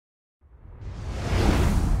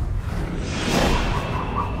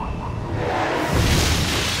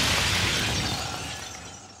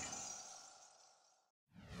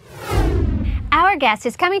Our guest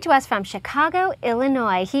is coming to us from Chicago,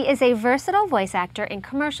 Illinois. He is a versatile voice actor in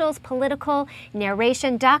commercials, political,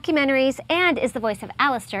 narration, documentaries, and is the voice of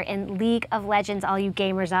Alistair in League of Legends, all you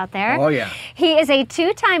gamers out there. Oh, yeah. He is a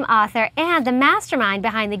two-time author and the mastermind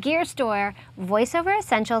behind the gear store,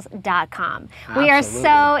 VoiceOverEssentials.com. We are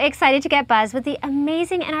so excited to get buzzed with the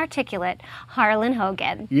amazing and articulate Harlan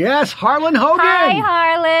Hogan. Yes, Harlan Hogan. Hi,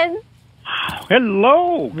 Harlan.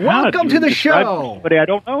 Hello. Welcome to the show. But I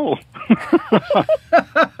don't know.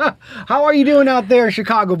 How are you doing out there in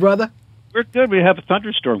Chicago, brother? We're good. We have a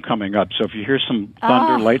thunderstorm coming up, so if you hear some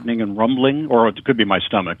thunder, lightning, and rumbling, or it could be my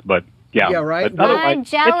stomach, but yeah. Yeah, right. But I'm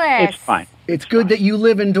jealous. It's fine. It's good that you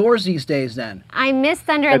live indoors these days then. I miss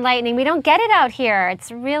thunder and lightning. We don't get it out here. It's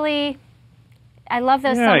really, I love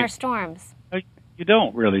those summer storms. You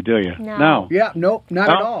don't really, do you? No. Yeah, nope, not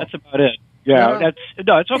at all. That's about it. Yeah,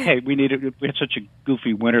 it's okay. We had such a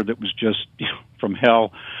goofy winter that was just from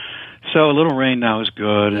hell. So a little rain now is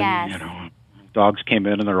good, Yes. and dogs came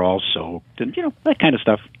in and they're all soaked, and that kind of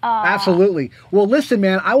stuff. Absolutely. Well, listen,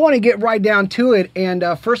 man, I want to get right down to it, and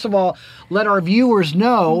first of all, let our viewers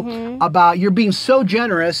know about you're being so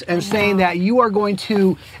generous and saying that you are going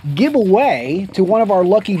to give away to one of our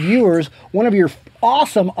lucky viewers one of your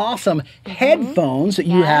awesome headphones that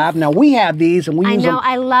you have. Now, we have these, and we use them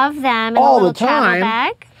I love them. all the Travel time.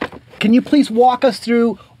 bag. Can you please walk us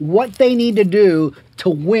through what they need to do to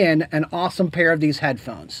win an awesome pair of these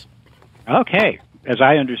headphones? Okay. As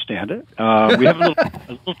I understand it, we have a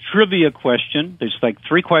little trivia question. There's like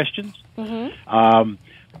 3 questions, kind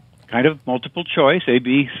of multiple choice, A,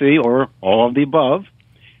 B, C, or all of the above.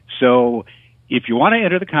 So if you want to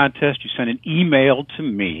enter the contest, you send an email to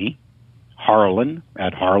me, Harlan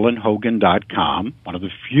at harlanhogan.com, one of the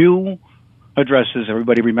few addresses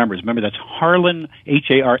everybody remembers. Remember, that's Harlan,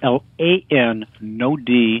 Harlan, no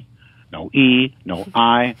D, no E, no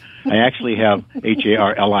I. I actually have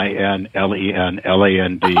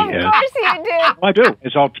HarlinLenLandD. Of course you do. I do.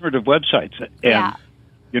 It's alternative websites. And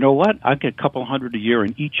you know what? I get a couple hundred a year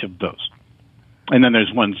in each of those. And then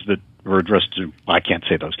there's ones that are addressed to, I can't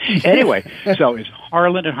say those. Anyway, so it's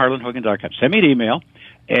Harlan at harlanhogan.com. Send me an email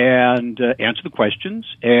and answer the questions.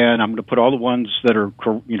 And I'm going to put all the ones that are,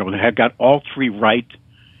 that have got all 3 right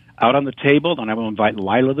out on the table. Then I will invite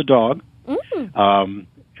Lila the dog.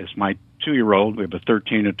 It's my 2-year-old. We have a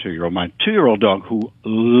 13 and 2-year-old. My 2-year-old dog who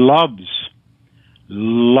loves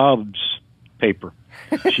paper.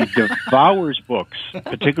 She devours books,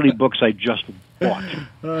 particularly books I just bought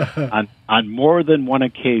on more than one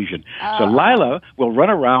occasion. So Lila will run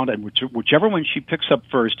around, and whichever one she picks up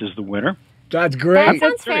first is the winner. That's great. That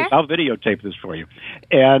sounds fair. I'll videotape this for you.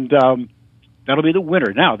 And that'll be the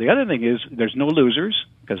winner. Now, the other thing is there's no losers,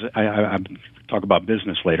 because I talk about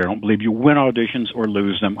business later. I don't believe you win auditions or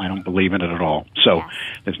lose them. I don't believe in it at all. So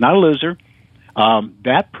there's not a loser.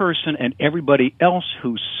 That person and everybody else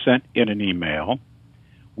who sent in an email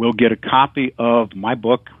will get a copy of my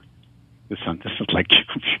book. This is like... Do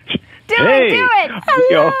it!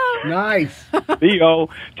 Hello! Nice. Theo,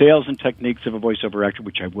 Tales and Techniques of a Voiceover Actor,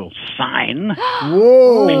 which I will sign.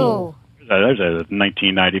 Whoa! There's a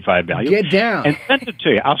 $19.95 value. Get down. And send it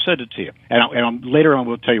to you. I'll send it to you. And later on,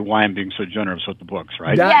 we'll tell you why I'm being so generous with the books,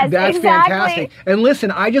 right? That's fantastic. And listen,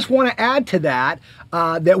 I just want to add to that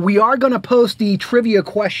that we are going to post the trivia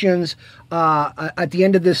questions at the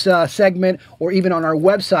end of this segment, or even on our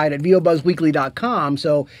website at vobuzzweekly.com.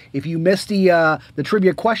 So if you missed the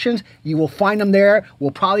trivia questions, you will find them there.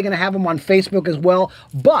 We're probably going to have them on Facebook as well.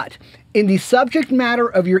 But in the subject matter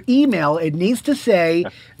of your email, it needs to say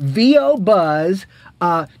VO Buzz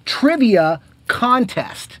Trivia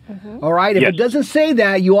Contest. All right? If it doesn't say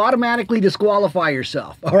that, you automatically disqualify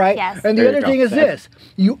yourself. All right? Yes. And the other thing is this.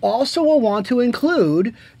 You also will want to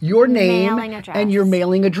include your name and your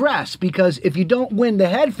mailing address, because if you don't win the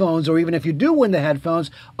headphones, or even if you do win the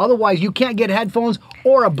headphones, otherwise you can't get headphones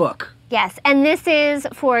or a book. Yes, and this is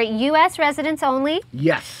for U.S. residents only.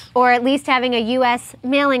 Yes. Or at least having a U.S.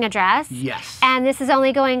 mailing address. Yes. And this is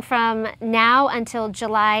only going from now until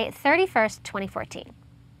July 31st, 2014.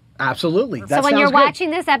 Absolutely. So when you're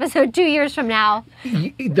watching this episode 2 years from now,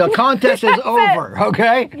 the contest is over,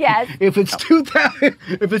 okay? Yes. If it's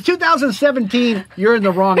 2017, you're in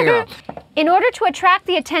the wrong era. In order to attract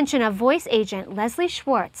the attention of voice agent Leslie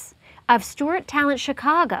Schwartz of Stewart Talent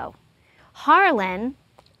Chicago, Harlan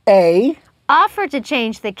offered to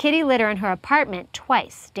change the kitty litter in her apartment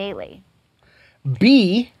twice daily.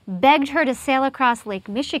 B begged her to sail across Lake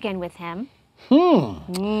Michigan with him.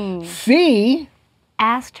 C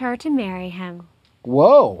asked her to marry him.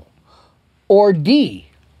 Whoa. Or D?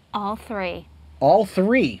 All 3. All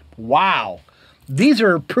 3. Wow. These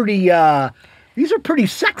are pretty These are pretty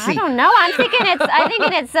sexy. I don't know. I'm thinking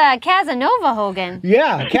it's Casanova Hogan.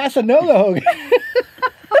 Yeah, Casanova Hogan.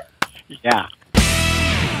 Yeah.